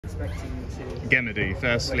Gemedu,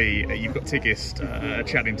 firstly, you've got Tigist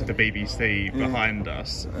chatting to the BBC behind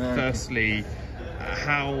us. Firstly,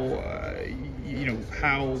 how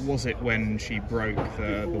how was it when she broke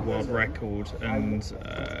the world record and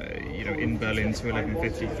in Berlin to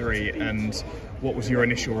 11:53, and what was your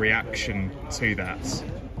initial reaction to that?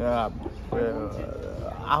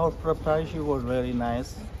 Our preparation was very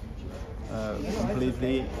nice.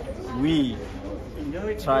 Completely, we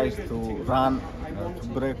tried to run to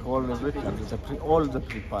break all the records, all the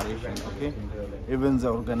preparation, okay, even the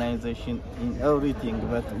organization in everything.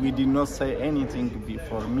 But we did not say anything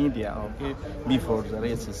before media, okay, before the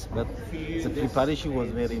races. But the preparation was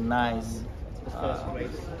very nice,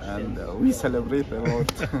 and we celebrate a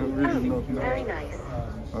lot. We did not know. Very nice.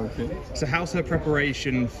 Okay. So how's her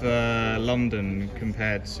preparation for London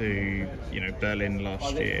compared to Berlin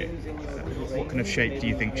last year? What kind of shape do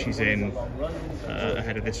you think she's in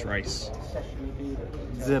ahead of this race?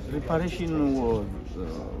 The preparation was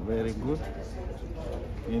very good.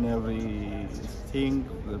 In everything,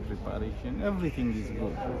 the preparation, everything is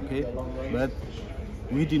good. Okay, but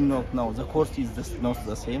we did not know. The course is not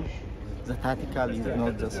the same. The tactical is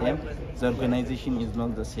not the same. The organization is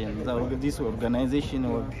not the same. This organization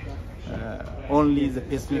was only the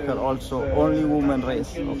pacemaker, also only women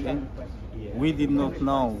race. Okay, we did not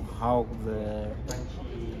know how the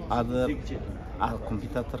other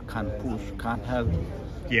competitor can push, can help.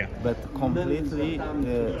 Yeah. But completely,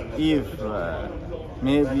 if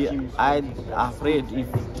maybe I'm afraid if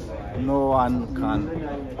no one can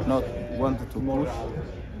not want to push.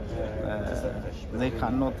 They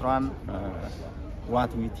cannot run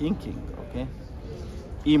what we're thinking, okay?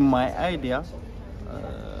 In my idea,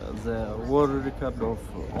 the world record of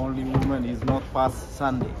only women is not past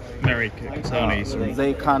Sunday. Mary Katani,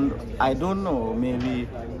 they can, I don't know, maybe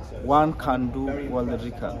one can do world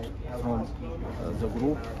record from the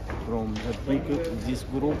group, from this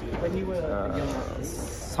group.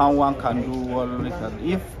 Someone can do world record.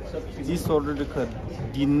 If this world record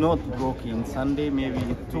did not broke in Sunday, maybe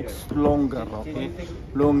it took longer, okay?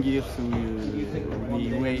 Long years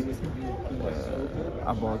we wait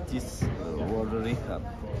about this world record.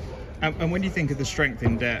 And when you think of the strength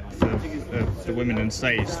in depth of the women on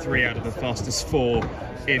stage, 3 out of the fastest 4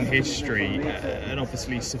 in history, and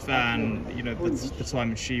obviously Sifan, the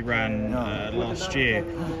time she ran last year,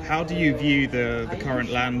 how do you view the current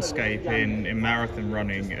landscape in marathon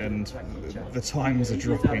running? And the times are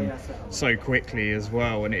dropping so quickly as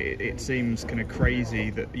well, and it seems kind of crazy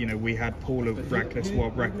that we had Paula Radcliffe's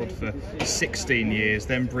world record for 16 years,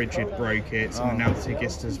 then Bridget broke it, and now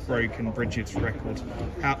Tigist has broken Bridget's record.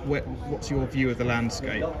 What's your view of the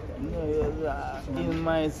landscape? In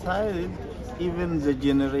my side, even the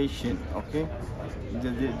generation, okay,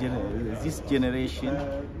 this generation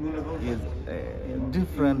is a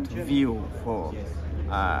different view for.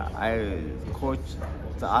 I coached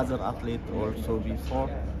the other athlete also before.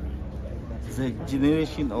 The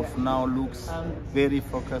generation of now looks very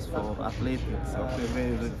focused for athletics.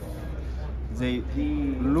 Okay, they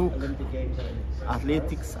look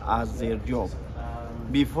athletics as their job.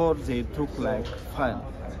 Before they took like fun.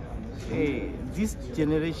 This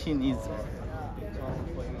generation is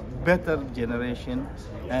better generation,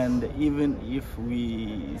 and even if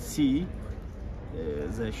we see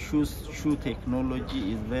the shoe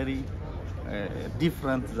technology is very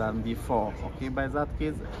different than before. Okay, by that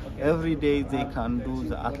case, every day they can do,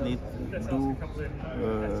 the athlete do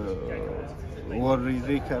world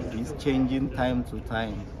record is changing time to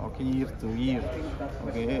time, okay, year to year.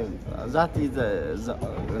 Okay, that is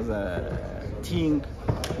the thing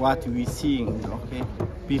what we seeing. Okay,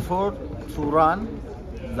 before to run,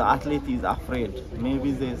 the athlete is afraid.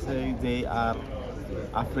 Maybe they say they are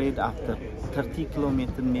afraid after 30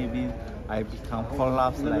 kilometers, maybe I become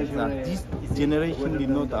collapse like that. This generation is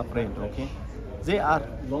not afraid, okay? They are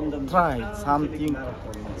trying something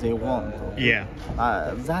they want. Okay? Yeah.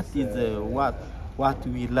 That is what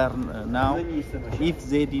we learn now. If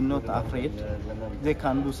they are not afraid, they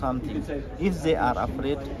can do something. If they are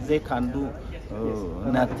afraid, they can do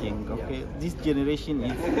nothing. Okay, this generation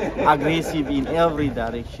is aggressive in every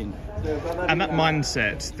direction. And that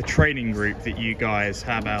mindset, the training group that you guys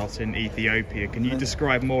have out in Ethiopia, can you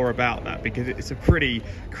describe more about that? Because it's a pretty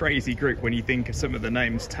crazy group when you think of some of the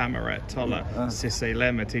names: Tamirat Tola, Sisay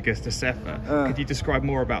Lemma, Tigist Assefa. Could you describe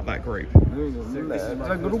more about that group?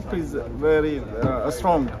 The group is very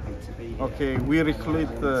strong. Okay, we recruit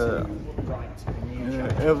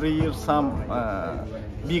every year some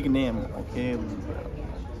big name. Okay,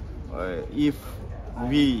 if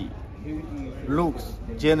we look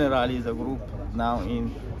generally the group now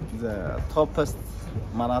in the toppest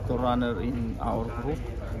marathon runner in our group,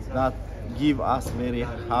 that give us very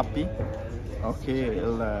happy. Okay,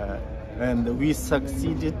 and we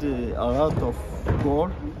succeeded a lot of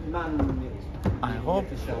goal. I hope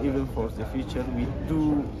even for the future we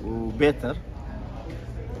do better.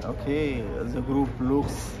 Okay, the group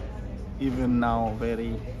looks even now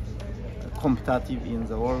very competitive in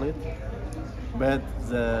the world, but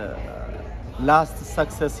the last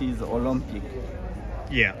success is Olympic.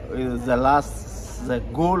 Yeah. The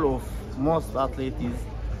goal of most athletes is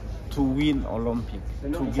to win Olympic,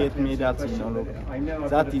 to get medals in Olympic.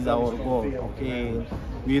 That is our goal. Okay,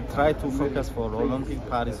 we try to focus for Olympic,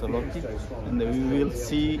 Paris Olympic, and we will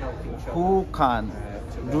see who can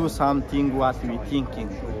do something what we thinking.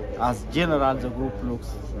 As general, the group looks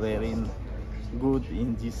very good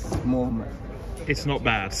in this movement. It's not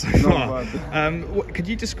bad so far. Could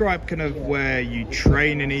you describe kind of where you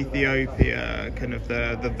train in Ethiopia, kind of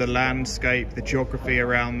the landscape, the geography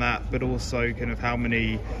around that, but also kind of how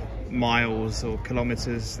many miles or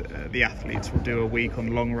kilometers the athletes will do a week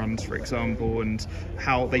on long runs, for example, and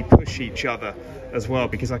how they push each other as well,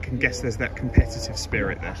 because I can guess there's that competitive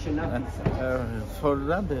spirit there. For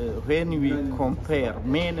that, when we compare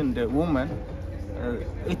men and the women,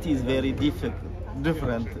 it is very different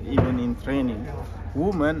even in training.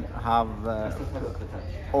 Women have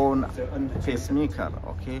own pacemaker,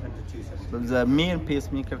 okay? The main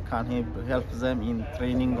pacemaker can help them in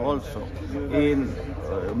training also. In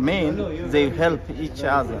men, they help each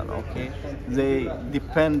other, okay? They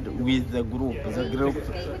depend with the group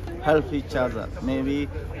help each other. Maybe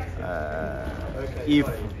if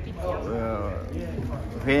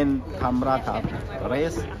when Tamirat have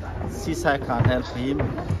race, Sisay can help him.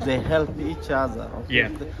 They help each other. Okay? Yeah.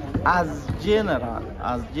 As general,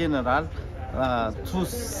 to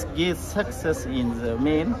get success in the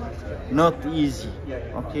main, not easy.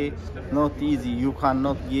 Okay, not easy. You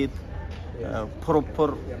cannot get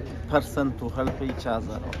proper person to help each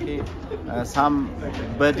other. Okay,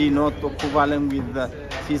 somebody not equivalent with the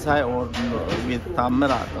Sisay or with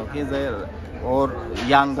Tamirat. Okay, or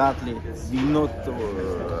young athletes do not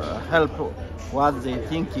help what they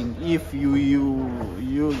thinking. If you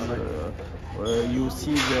use you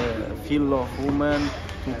see the field of women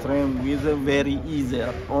to train with very easy,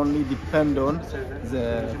 only depend on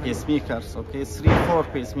the pacemakers. Okay, 3-4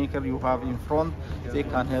 pacemaker you have in front, they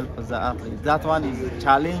can help the athlete. That one is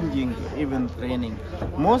challenging even training.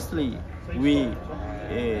 Mostly we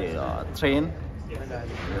train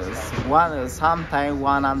sometimes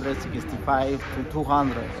 165 to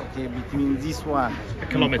 200, okay, between this one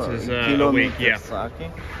kilometers a week, yeah.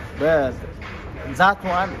 Okay, but that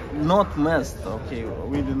one not must. Okay,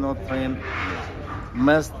 we do not train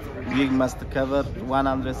must. We must cover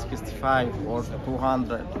 165 or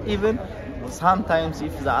 200. Even sometimes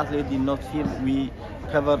if the athlete did not feel, we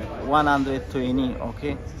cover 120.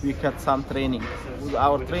 Okay, we cut some training.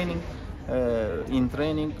 Our training. In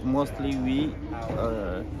training, mostly we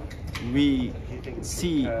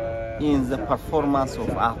see in the performance of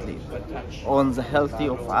athlete, on the healthy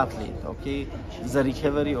of athlete, okay, the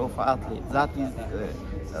recovery of athlete. That is,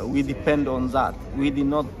 we depend on that. We did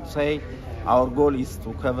not say our goal is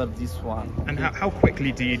to cover this one. And how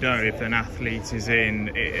quickly do you know if an athlete is in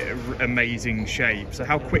amazing shape? So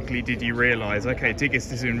how quickly did you realise, okay,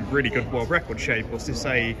 Tigist is in really good world record shape, or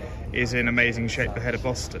Sisay is in amazing shape ahead of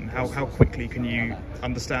Boston? How quickly can you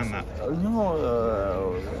understand that?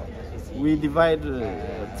 No, we divide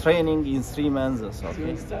training in 3 months,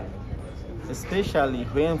 okay? Especially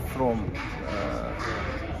when from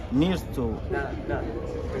near to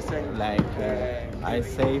like I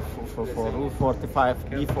say for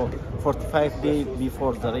 45 days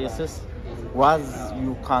before the races, was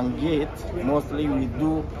you can get. Mostly we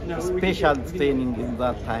do special training in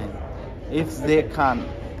that time. If they can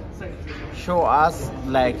show us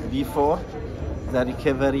like before the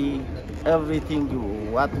recovery, everything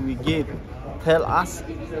what we get, tell us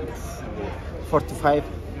 45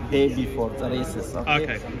 days before the races.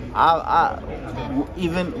 Okay.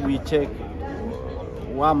 Even we check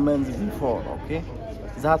 1 month before. Okay,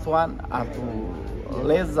 that one to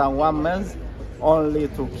less than 1 month, only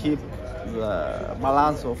to keep the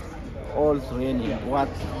balance of all training what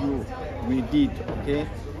we did. Okay,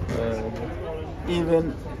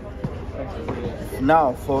 even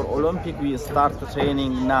now for Olympic we start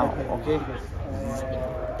training now. Okay,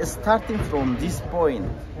 starting from this point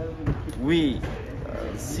we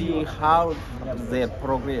see how their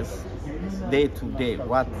progress day to day,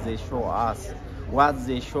 what they show us, what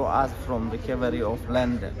they show us from recovery of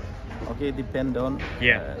London. Okay, depend on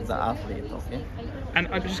the athlete. Okay. And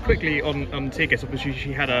just quickly on Tigist, obviously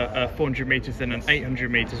she had a 400 meters and an 800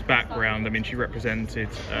 meters background. I mean, she represented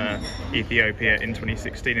Ethiopia in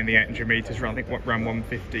 2016 in the 800 meters run. I think ran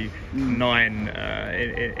 1:59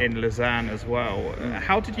 in Lausanne as well.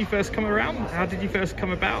 How did you first come around? How did you first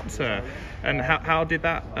come about? And how did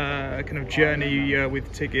that kind of journey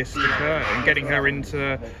with Tigist occur and getting her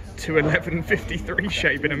into 2:11:53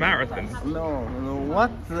 shape in a marathon?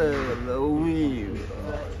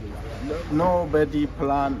 Nobody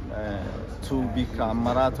planned to become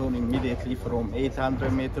marathon immediately from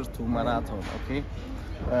 800 meters to marathon. Okay,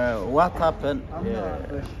 what happened?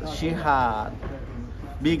 She had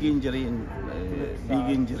big injury.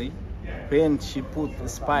 When she put a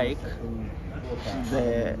spike,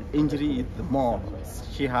 the injury is more.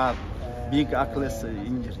 She had big Achilles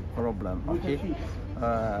injury problem. Okay,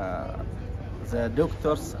 the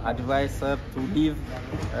doctors advised her to leave.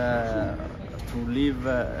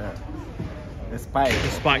 A spike. The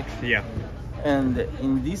spike, yeah. And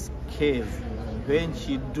in this case, when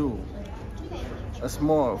she do a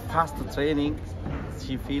small fast training,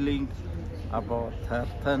 she feeling about her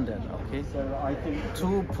tendon. Okay.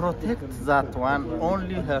 To protect that one,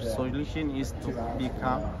 only her solution is to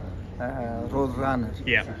become a road runner.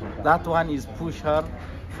 Yeah. That one is push her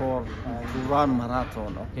to run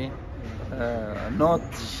marathon. Okay. Not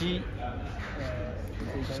she.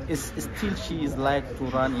 Still she is like to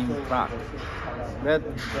run in track, but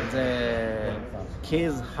the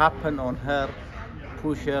case happen on her,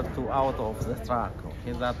 push her to out of the track.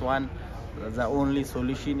 Okay, that one, the only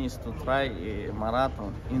solution is to try a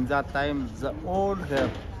marathon. In that time, all her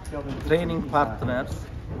training partners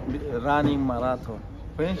running marathon.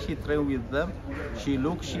 When she train with them, she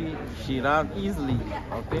ran easily.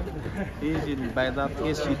 Okay, easily. By that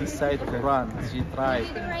case, she decided to run. She tried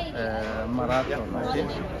marathon. Okay.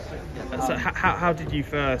 So how did you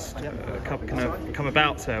first come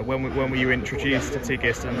about her? When were you introduced to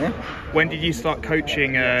Tigist, and when did you start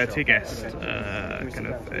coaching Tigist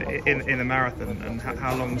in the marathon, and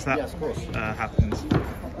how long has that happened?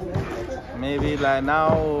 Maybe like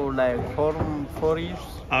now, like 4 years.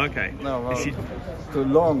 Oh, okay. No, too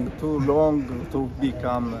long to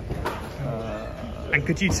become. And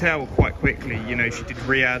could you tell quite quickly? You know, she did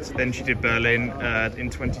Riyadh, then she did Berlin in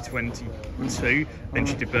 2022, then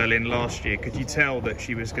she did Berlin last year. Could you tell that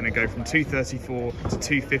she was going to go from 2:34 to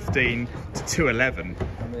 2:15 to 2:11?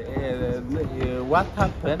 What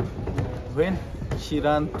happened when she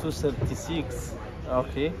ran 2:36?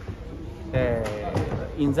 Okay.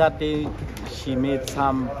 In that day, she made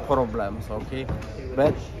some problems. Okay,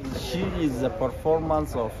 but she is the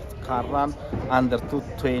performance of car run under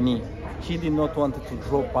 2:20. She did not want to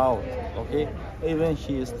drop out. Okay, even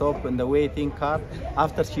she stopped in the waiting car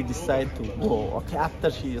after she decided to go. Okay,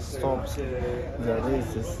 after she stops the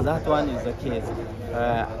races, that one is the case.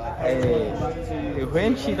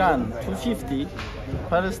 When she ran 2:50,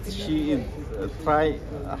 first she try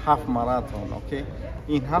half marathon. Okay,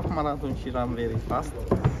 in half marathon she ran very fast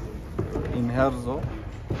in her zone,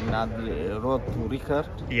 in the road to record.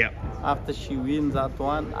 Yeah. After she wins that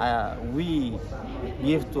one, we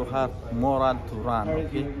give to her moral to run.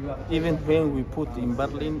 Okay, even when we put in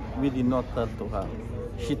Berlin, we did not tell to her.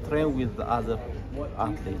 She trained with the other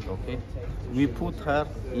athlete. Okay, we put her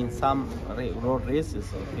in some road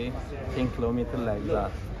races. Okay, 10 kilometers like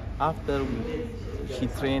that. After she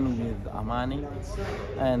trained with Amani,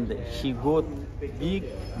 and she got big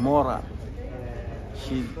moral.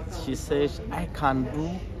 She says, I can do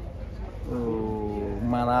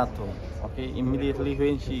marathon. Okay, immediately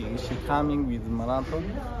when she coming with marathon,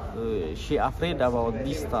 she afraid about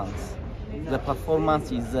distance. The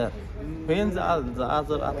performance is there. When the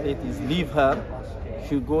other athlete is leave her,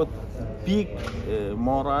 she got big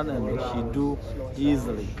moral and she do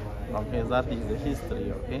easily. Okay, that is the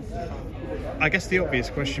history. Okay. I guess the obvious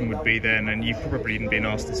question would be then, and you've probably been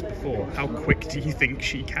asked this before, how quick do you think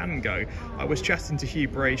she can go? I was chatting to Hugh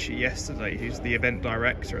Bracey yesterday, who's the event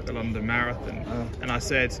director at the London Marathon, and I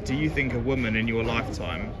said, do you think a woman in your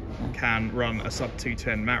lifetime can run a sub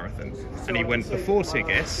 2:10 marathon? And he went, before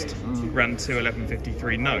Tigist, ran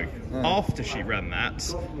 2:11:53, no. After she ran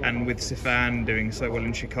that, and with Sifan doing so well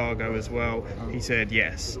in Chicago as well, he said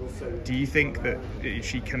yes. Do you think that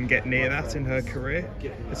she can get near that in her career,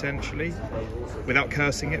 potentially, without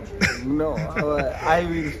cursing it? No,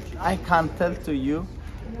 I can tell to you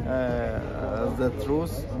the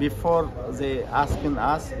truth. Before they asking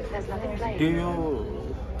us, do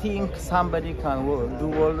you think somebody can do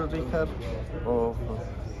world record of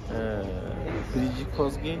Bridge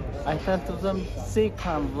I tell to them they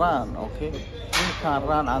can run, okay? They can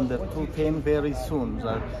run under 210 very soon.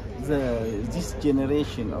 This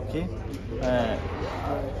generation, okay?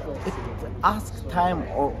 It asks time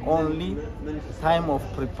or only time of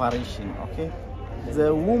preparation, okay?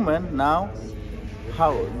 The women now,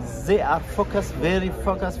 how they are focused, very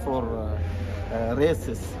focused for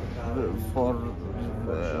races, for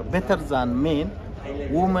better than men.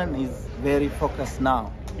 Women is very focused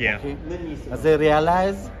now. Yeah. Okay? They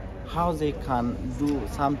realize how they can do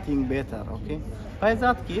something better. Okay. By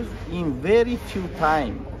that case, in very few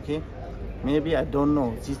time. Okay. Maybe I don't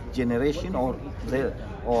know this generation or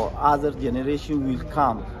other generation will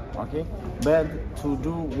come. Okay. But to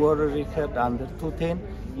do world record under 210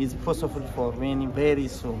 is possible for many very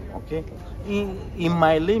soon. Okay. In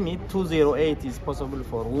my limit, 208 is possible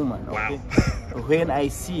for women. Okay. Wow. When I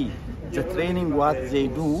see the training what they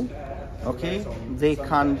do, okay, they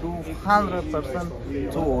can do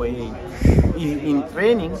 100% 208. In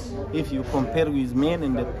training, if you compare with men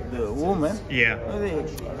and the women, yeah,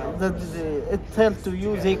 it tells to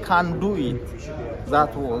you they can do it.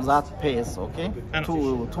 That pace, okay. And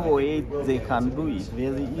 208, they can do it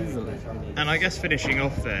very easily. And I guess finishing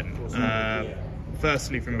off then,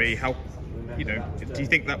 firstly from me, how, you know, do you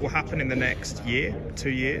think that will happen in the next year, 2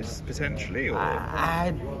 years potentially? Or?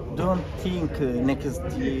 I don't think next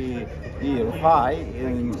year. Why?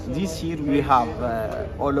 This year we have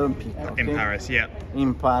Olympic. Okay? In Paris, yeah.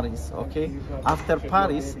 In Paris, okay. After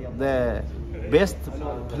Paris, the best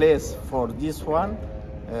place for this one,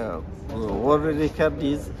 world record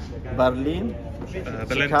is Berlin,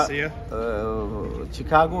 Valencia,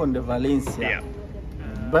 Chicago, and Valencia. Yeah.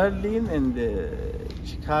 Berlin and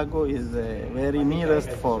Chicago is very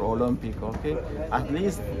nearest for Olympic, okay? At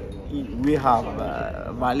least we have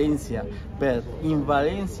Valencia, but in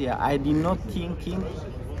Valencia I did not thinking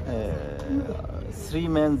 3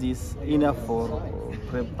 months is enough for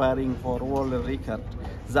preparing for world record.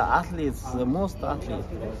 The athletes, the most athletes,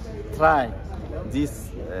 try this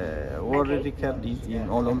world record is in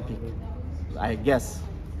Olympic. I guess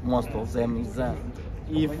most of them is that.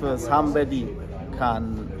 If somebody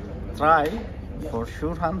can try, for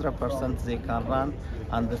sure 100% they can run,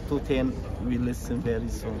 and the 210 will listen very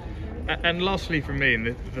soon. And lastly from me,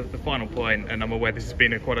 and the final point, and I'm aware this has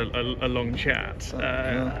been quite a long chat,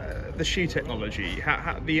 the shoe technology,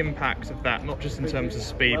 how the impact of that, not just in terms of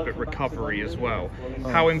speed but recovery as well.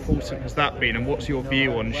 How important has that been, and what's your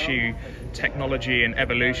view on shoe technology and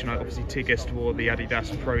evolution? Obviously Tigist wore the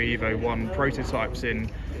Adidas Pro Evo 1 prototypes in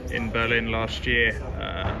Berlin last year,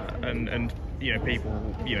 and you know,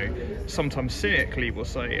 people, you know, sometimes cynically will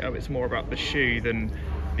say, oh, it's more about the shoe than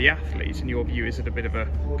the athlete. And your view, is it a bit of a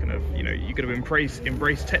kind of, you know, you've got to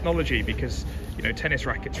embrace technology because, you know, tennis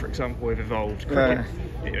rackets, for example, have evolved,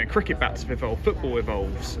 cricket bats have evolved, football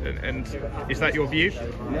evolves, and is that your view?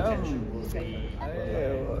 Yeah.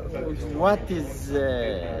 What is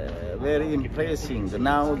very impressive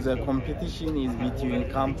now, the competition is between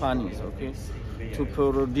companies, okay, to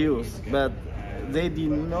produce, but they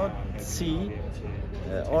did not see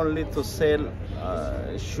only to sell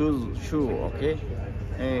shoe, okay.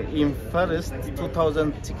 In first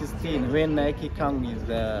 2016, when Nike came with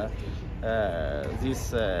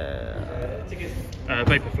this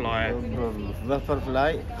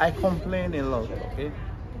Vaporfly, I complain a lot, okay.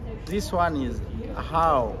 This one is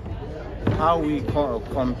how we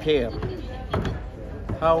compare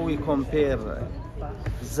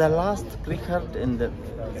the last record and the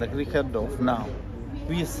record of now.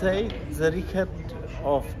 We say the record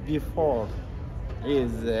of before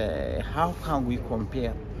is how can we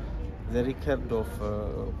compare the record of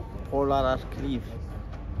Polar Cliff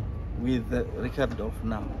with the record of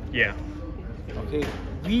now? Yeah. Okay.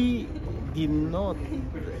 We did not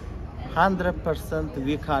 100%.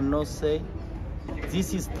 We cannot say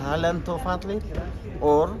this is talent of athlete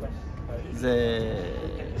or the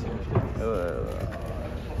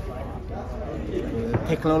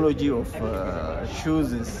technology of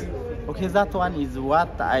shoes. Okay, that one is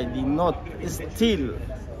what I did not still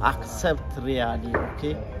accept really.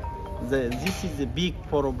 Okay, this is a big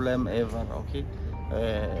problem ever. Okay,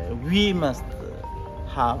 we must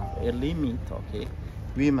have a limit. Okay,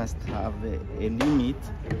 we must have a limit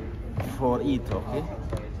for it. Okay,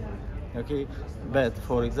 okay. But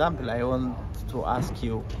for example, I want to ask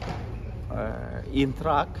you, in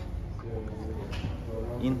track,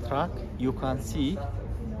 you can see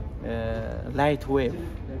light wave.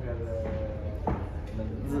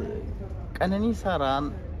 Kananisa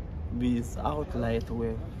ran without light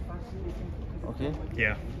wave. Okay?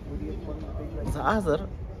 Yeah. The other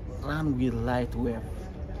ran with light wave.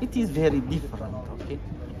 It is very different, okay?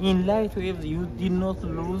 In light wave, you did not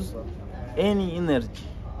lose any energy.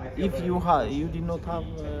 If you did not have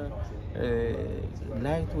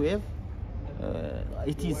light wave,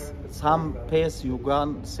 it is some pace you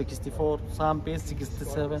gone 64, some pace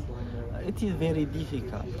 67. It is very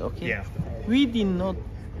difficult. Okay. Yeah. We did not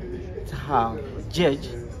have judge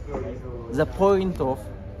the point of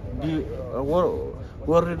the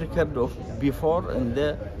world record of before and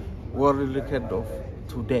the world record of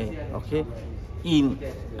today. Okay. I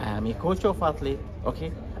am a coach of athlete.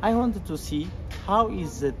 Okay. I wanted to see how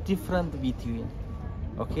is the difference between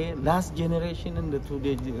last generation and the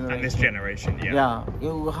today generation. And this generation, yeah.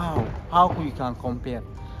 Yeah, how we can compare,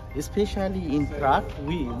 especially in track.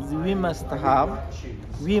 We must have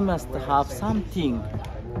something,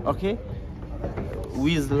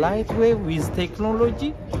 with light wave, with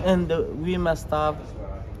technology, and we must have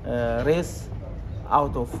race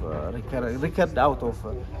out of record out of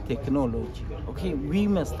technology. Okay, we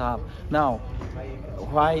must have now.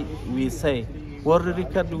 Why we say world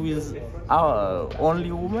record with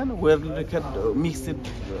only women, world record mixed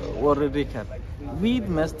world record? We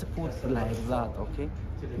must put like that. Okay,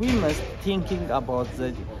 we must thinking about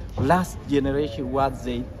the last generation, what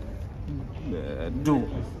they do.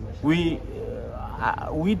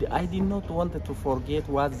 I did not want to forget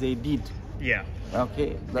what they did. Yeah.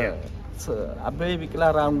 Okay. A baby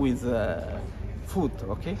around with food.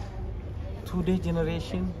 Okay. Today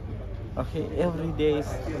generation. Okay, every day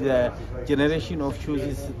the generation of shoes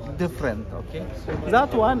is different. Okay,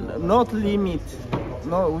 that one not limit.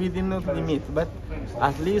 No, we did not limit, but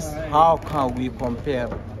at least how can we compare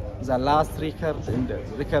the last record and the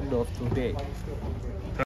record of today?